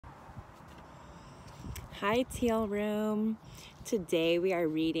Hi, Teal Room. Today we are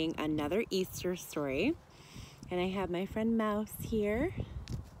reading another Easter story, and I have my friend Mouse here.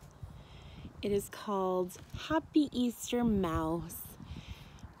 It is called Happy Easter, Mouse.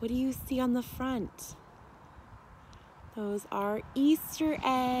 What do you see on the front? Those are Easter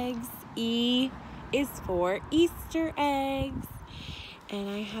eggs. E is for Easter eggs. And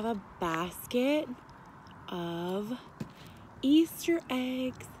I have a basket of Easter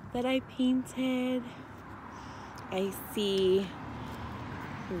eggs that I painted. I see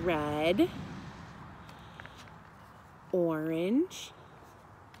red, orange,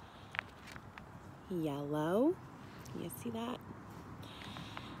 yellow, you see that?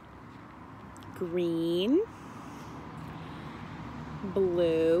 Green,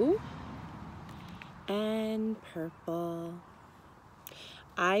 blue, and purple.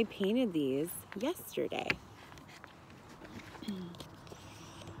 I painted these yesterday.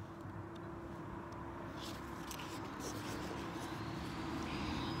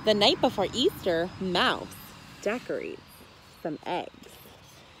 The night before Easter, Mouse decorates some eggs.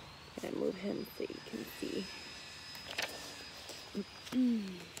 I'm gonna move him so you can see.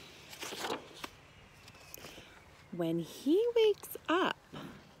 When he wakes up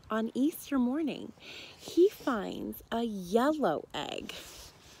on Easter morning, he finds a yellow egg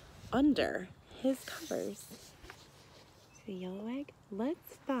under his covers. The yellow egg?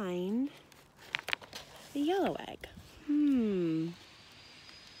 Let's find the yellow egg.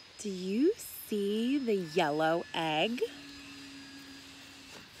 Do you see the yellow egg?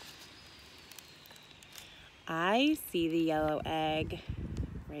 I see the yellow egg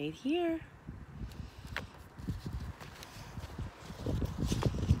right here.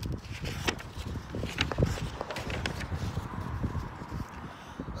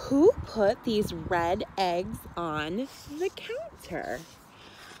 Who put these red eggs on the counter?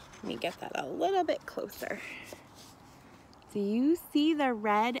 Let me get that a little bit closer. Do you see the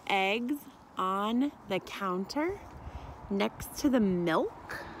red eggs on the counter next to the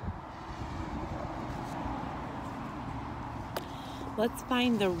milk? Let's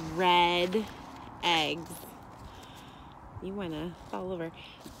find the red eggs. You wanna fall over.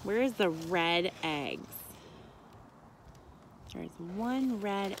 Where's the red eggs? There's one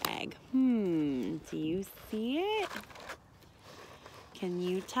red egg. Do you see it? Can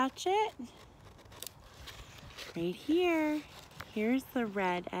you touch it? Right here. Here's the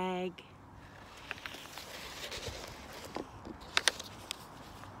red egg.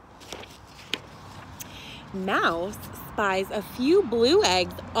 Mouse spies a few blue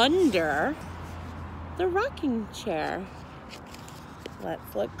eggs under the rocking chair.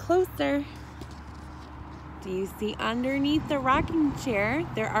 Let's look closer. Do you see underneath the rocking chair,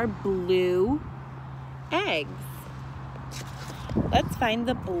 there are blue eggs? Let's find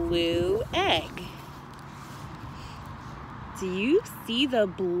the blue egg. Do you see the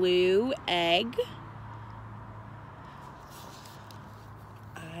blue egg?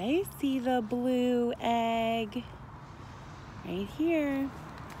 I see the blue egg right here.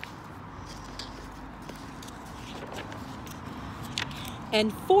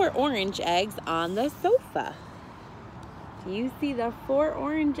 And 4 orange eggs on the sofa. Do you see the 4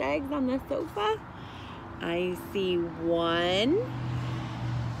 orange eggs on the sofa? I see 1,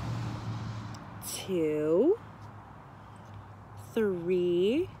 2,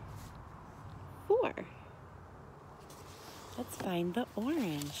 3, 4. Let's find the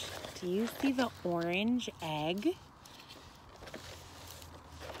orange. Do you see the orange egg?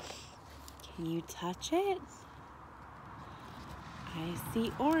 Can you touch it? I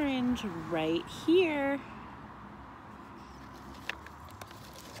see orange right here.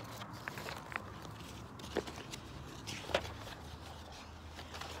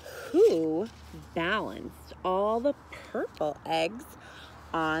 Who balanced all the purple eggs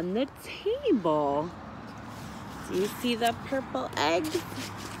on the table? Do you see the purple eggs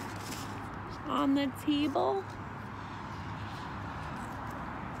on the table?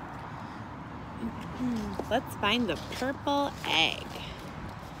 Let's find the purple egg.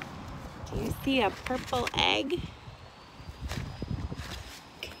 Do you see a purple egg?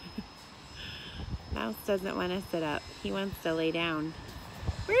 Mouse doesn't want to sit up. He wants to lay down.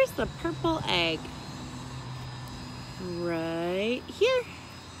 Where's the purple egg? Right here.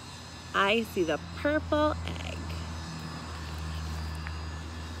 I see the purple egg.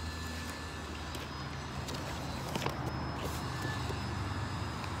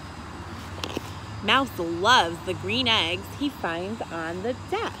 Mouse loves the green eggs he finds on the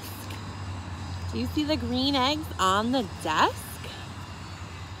desk. Do you see the green eggs on the desk?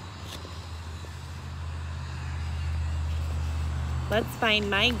 Let's find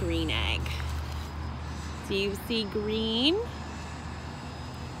my green egg. Do you see green?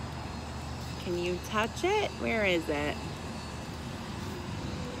 Can you touch it? Where is it?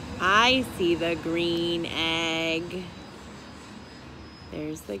 I see the green egg.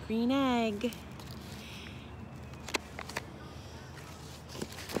 There's the green egg.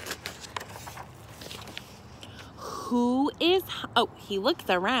 Oh, he looks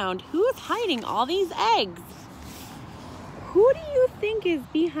around. Who's hiding all these eggs? Who do you think is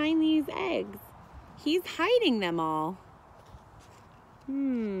behind these eggs? He's hiding them all.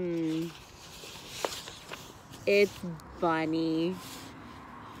 It's Bunny.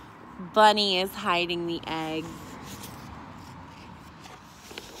 Bunny is hiding the eggs.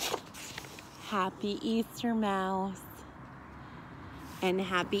 Happy Easter, Mouse. And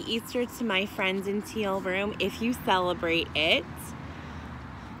happy Easter to my friends in Teal Room if you celebrate it.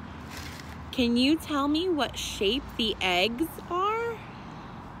 Can you tell me what shape the eggs are?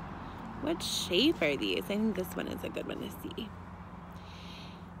 What shape are these? I think this one is a good one to see.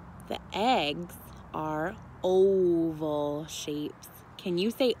 The eggs are oval shapes. Can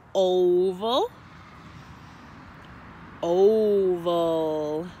you say oval?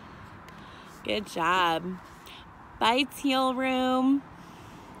 Oval. Good job. Bye, Teal Room.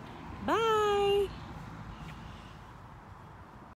 Bye.